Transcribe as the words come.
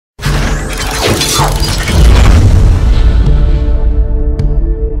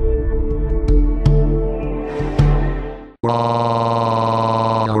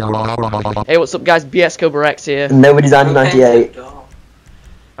what's up guys, BS Cobra X here. Nobody's on 98.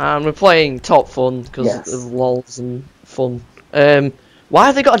 And we're playing Top Fun, because of lols and fun. Why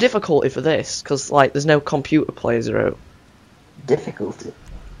have they got a difficulty for this? Because, like, there's no computer players out. Difficulty?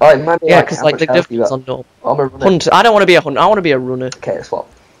 Oh, it might be yeah, because, like, the difficulty's on normal. I'm a runner. Hunter. I don't want to be a hunter, I want to be a runner. Okay, let's swap.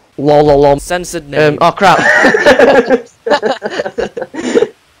 Lol. Censored name. Oh, crap.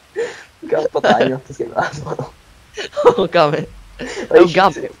 You gotta put that in, you have to skip that as well. Oh, damn it. Oh,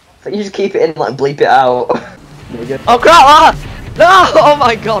 damn it. You just keep it in, like, bleep it out. There you go. Oh, crap! Ah! No! Oh,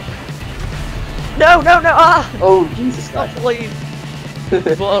 my God. No, ah! Oh, Jesus Christ. Please.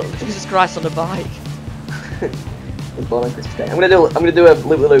 Well, Jesus Christ on a bike. It's born on Christmas Day. I'm gonna do a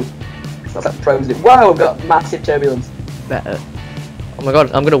loop-the-loop. That's like pros do. Wow, I've got massive turbulence. Better. Oh my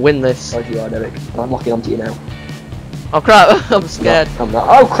God, I'm gonna win this. Sorry you are, Derek. I'm locking onto you now. Oh crap, I'm scared. No, I'm not.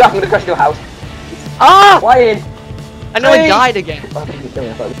 Oh crap, I'm gonna crash into a house. Ah! Flying! I nearly died again. Oh,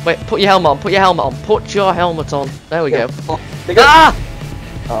 Wait, put your helmet on, put your helmet on, put your helmet on. There we go. Ah!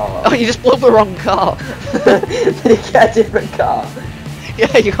 Oh. Oh, you just blew up the wrong car. Did he get a different car?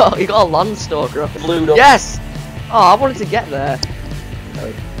 Yeah, you got a Landstalker. Blew up. Yes! Oh, I wanted to get there.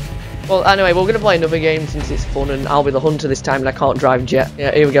 No. Well, anyway, we're gonna play another game since it's fun, and I'll be the hunter this time, and I can't drive jet.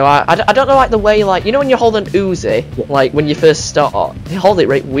 Yeah, here we go. I don't know, like, the way, like, you know when you hold an Uzi, like, when you first start, you hold it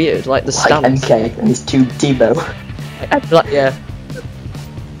right weird, like the stance. MK and his two Tebow. Like, yeah.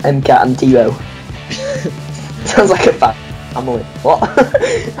 MCAT and Tebow. Sounds like a family. What?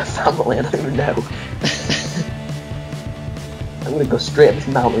 A family? I don't even know. I'm gonna go straight up this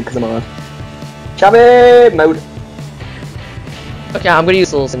mountain because I'm hard. Chabby mode. Okay, I'm gonna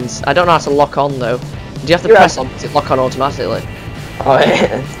use those things. I don't know how to lock on though. Do you have to press on? Does it lock on automatically? Oh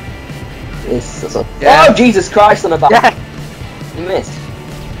yeah. Yes. Yeah. Oh Jesus Christ on a back. Yeah. You missed.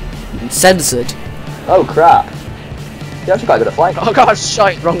 Censored. Oh crap. You're actually quite good at flying. Oh god, I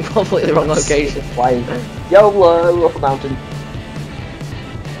shot it wrong, completely wrong location. Flying. YOLO up a mountain.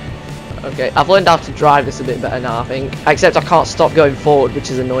 Okay, I've learned how to drive this a bit better now, I think. Except I can't stop going forward, which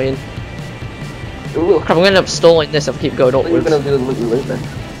is annoying. Ooh. Crap, I'm gonna end up stalling this if I keep going What are you upwards. gonna do the loop then?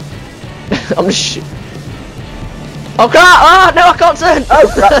 I'm just oh crap! Ah, no, I can't turn! Oh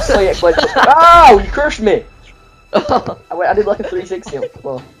crap, oh, you crushed me! I did like a 360 on the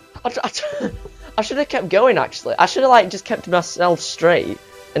floor. I should have kept going actually. I should have like just kept myself straight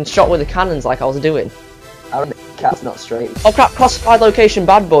and shot with the cannons like I was doing. Our cat's not straight. Oh crap, classified location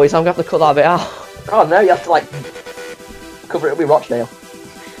bad boys, I'm gonna have to cut that bit out. Oh no, you have to like cover it with Rochdale.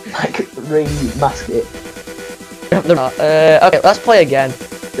 Like mask it. Okay, let's play again.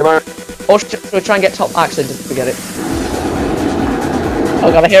 Come on. Or should we try and get top? Actually, just forget it.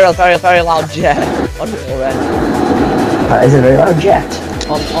 Oh god, I hear a very, very loud jet on the other end. That is a very loud jet.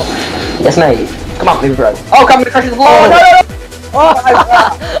 Yes, mate. Come on, leave it, bro. Oh, come on, crash into the floor! Oh, no! Oh,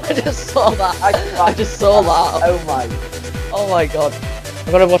 I just saw that. I just saw that. Oh my. Oh my god.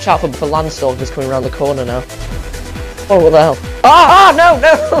 I'm gonna watch out for Landstalkers coming around the corner now. Oh, what the hell? Ah, no!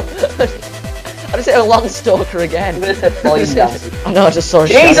 I just hit a Landstalker again. I'm gonna say volume down. I know, I just saw a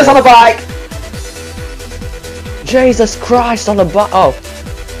Jesus on a bike! Jesus Christ on a bike! Oh.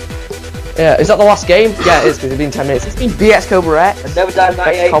 Yeah, is that the last game? Yeah, it is, because it's been 10 minutes. It's been BS Cobra X. I've never died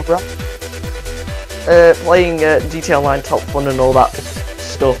 98. Cobra. Playing GTA Online Top Fun and all that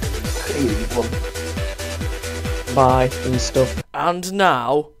stuff. Bye and stuff. And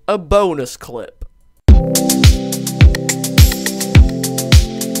now, a bonus clip.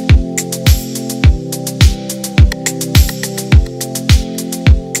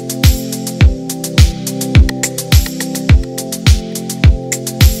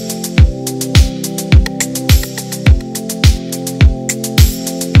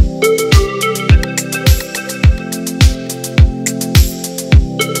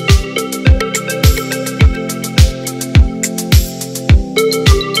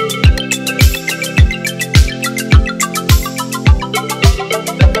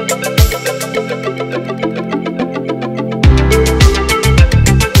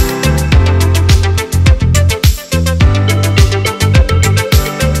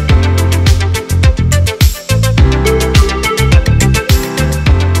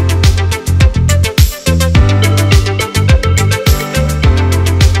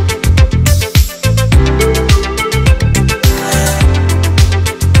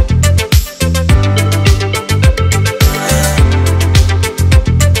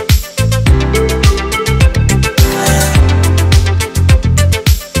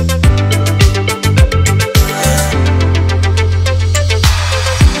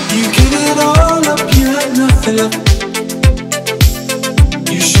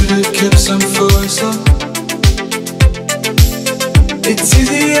 It's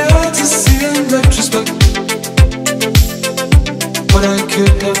easier to see what I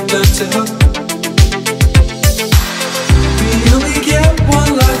could have done to help